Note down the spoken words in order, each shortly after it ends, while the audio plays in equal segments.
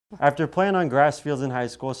After playing on grass fields in high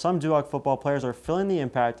school, some Duhok football players are feeling the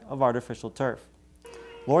impact of artificial turf.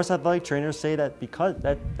 Loras athletic trainers say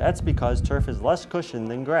that's because turf is less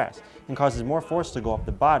cushioned than grass and causes more force to go up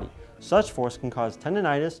the body. Such force can cause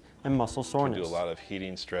tendinitis and muscle soreness. We do a lot of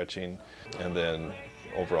heating, stretching, and then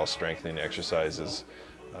overall strengthening exercises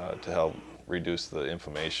to help reduce the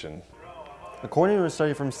inflammation. According to a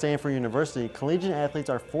study from Stanford University, collegiate athletes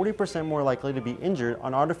are 40% more likely to be injured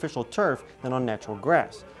on artificial turf than on natural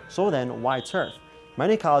grass. So then, why turf?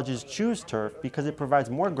 Many colleges choose turf because it provides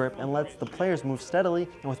more grip and lets the players move steadily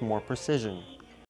and with more precision.